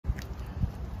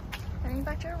Heading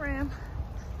back to our room.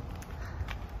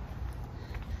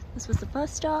 This was the bus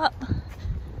stop.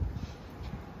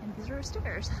 And these are our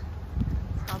stairs.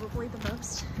 Probably the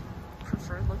most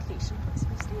preferred location place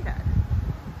we stayed at.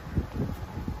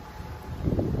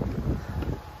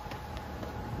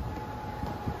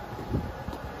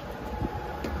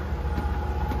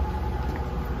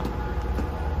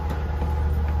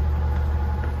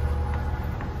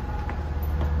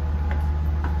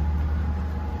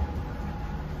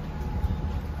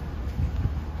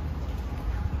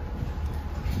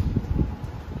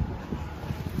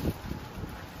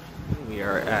 We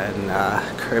are at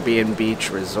Carribean Beach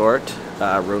Resort,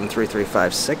 room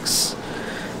 3356.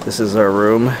 This is our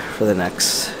room for the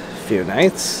next few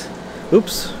nights.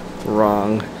 Oops,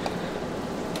 wrong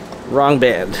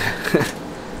band.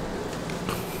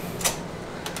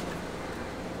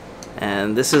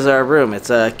 And this is our room. It's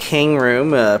a king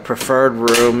room, a preferred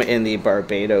room in the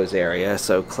Barbados area,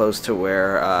 so close to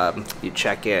where you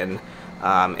check in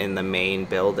the main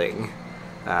building.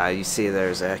 You see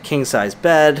there's a king-size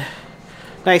bed.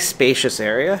 Nice spacious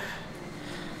area.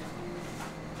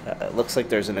 It looks like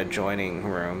there's an adjoining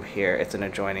room here. It's an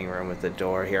adjoining room with the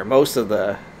door here. Most of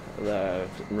the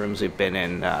rooms we've been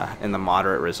in the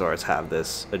moderate resorts have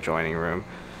this adjoining room.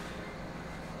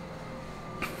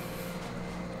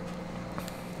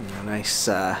 A nice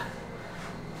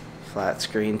flat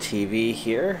screen TV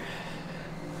here.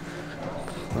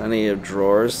 Plenty of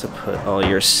drawers to put all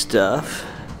your stuff.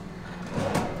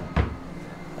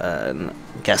 And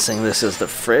guessing this is the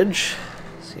fridge.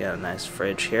 So you got a nice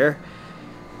fridge here.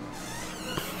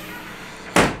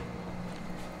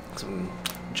 Some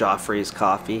Joffrey's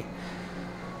coffee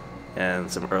and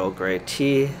some Earl Grey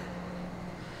tea.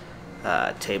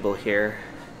 Table here.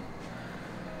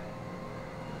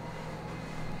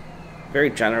 Very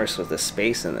generous with the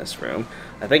space in this room.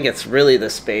 I think it's really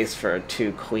the space for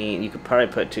two queens. You could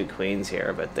probably put two queens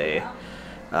here, but they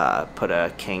put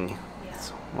a king.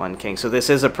 One king. So this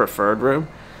is a preferred room.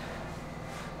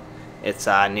 It's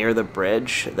near the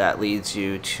bridge that leads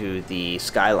you to the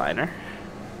Skyliner.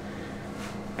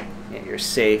 Get your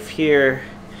safe here.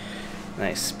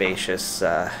 Nice spacious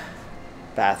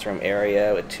bathroom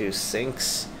area with two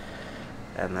sinks,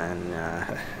 and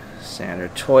then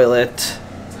standard toilet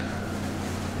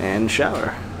and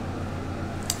shower.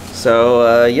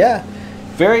 So yeah,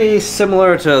 very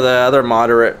similar to the other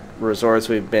moderate resorts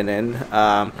we've been in.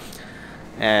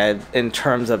 And in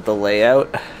terms of the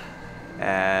layout,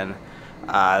 and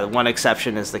one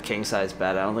exception is the king size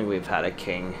bed. I don't think we've had a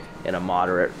king in a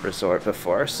moderate resort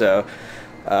before. So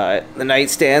the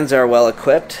nightstands are well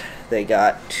equipped. They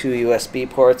got 2 USB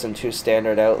ports and 2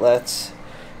 standard outlets,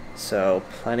 so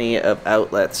plenty of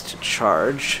outlets to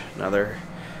charge. Another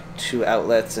 2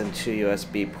 outlets and 2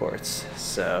 USB ports.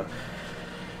 So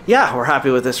yeah, we're happy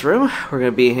with this room. We're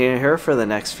gonna be here for the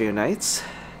next few nights.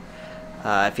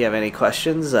 If you have any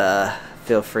questions,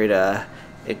 feel free to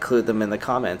include them in the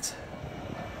comments.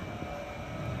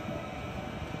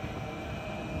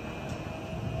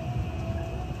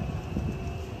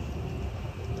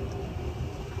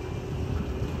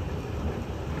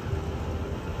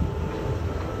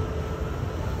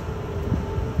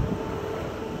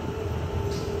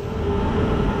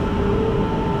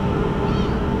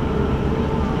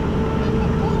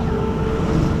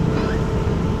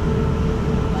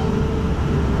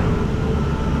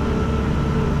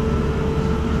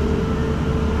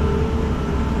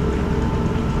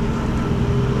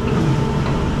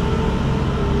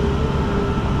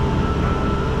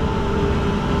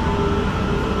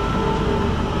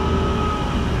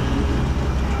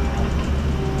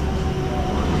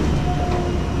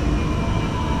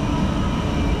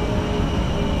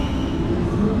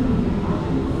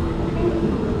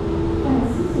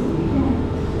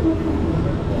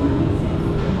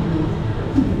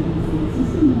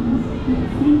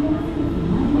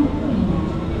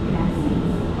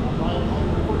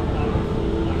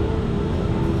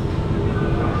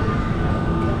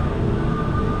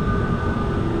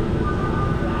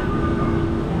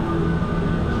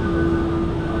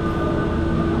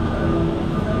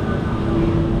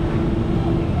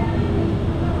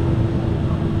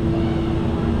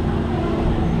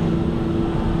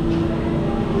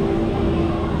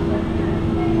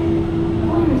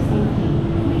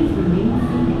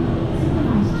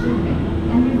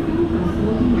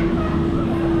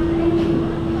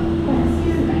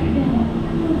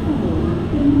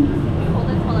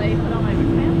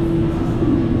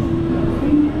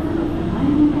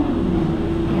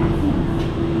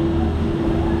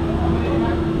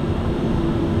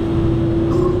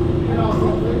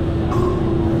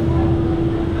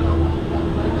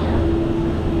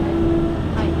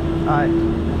 How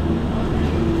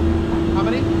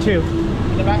many? 2.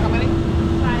 In the back, how many? 5.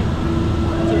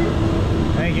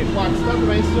 Thank you. Watch stuff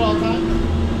remains still all the time.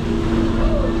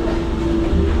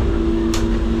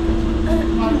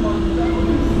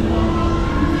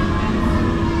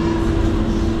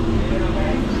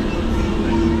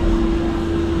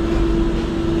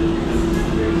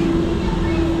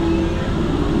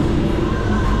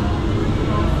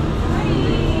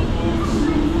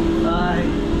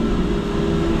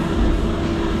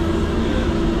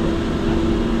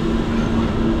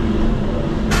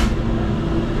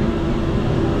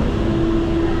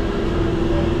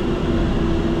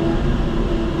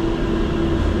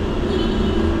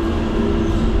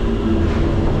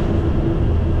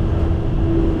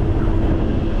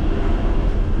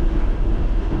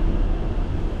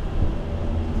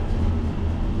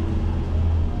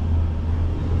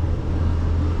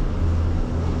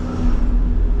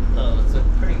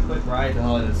 Ride to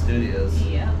Hollywood Studios.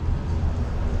 Yeah.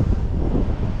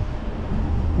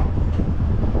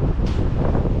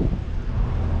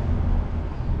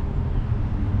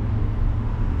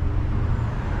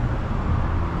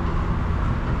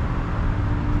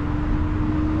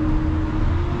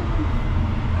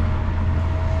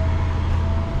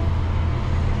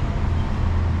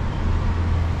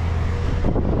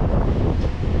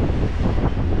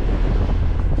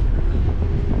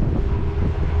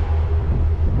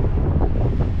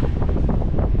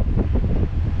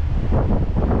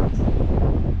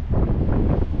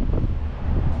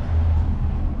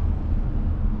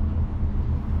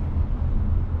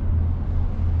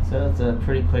 So it's a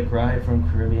pretty quick ride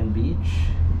from Caribbean Beach.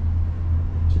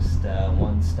 Just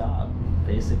one stop,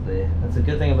 basically. That's a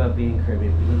good thing about being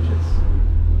Caribbean Beach.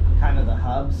 It's kind of the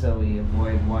hub, so we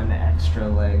avoid one extra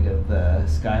leg of the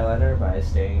Skyliner by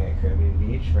staying at Caribbean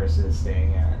Beach versus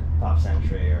staying at Pop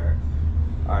Century or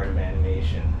Art of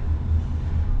Animation.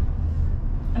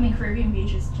 I mean, Caribbean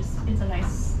Beach is just, it's a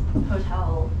nice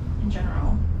hotel in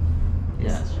general.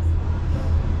 This Yeah. is just,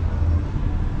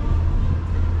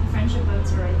 the friendship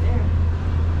boats are right there.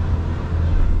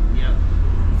 Yep,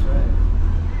 that's right.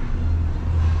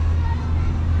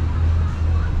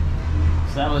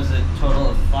 So that was a total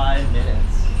of 5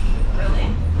 minutes.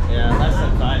 Really? Yeah, less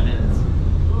than 5 minutes. Ooh.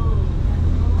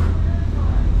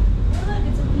 Oh, look,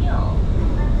 it's a meal.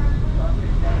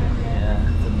 Yeah,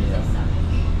 it's a meal. Yeah,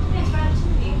 it's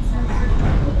ratatouille. It sounds really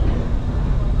good.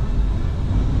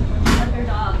 Like their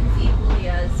dog is equally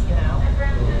as, you know.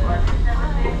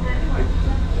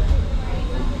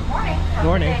 Morning.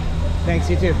 Morning. Thanks,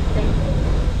 you too.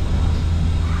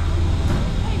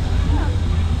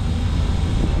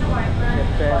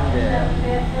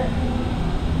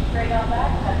 Straight out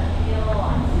back.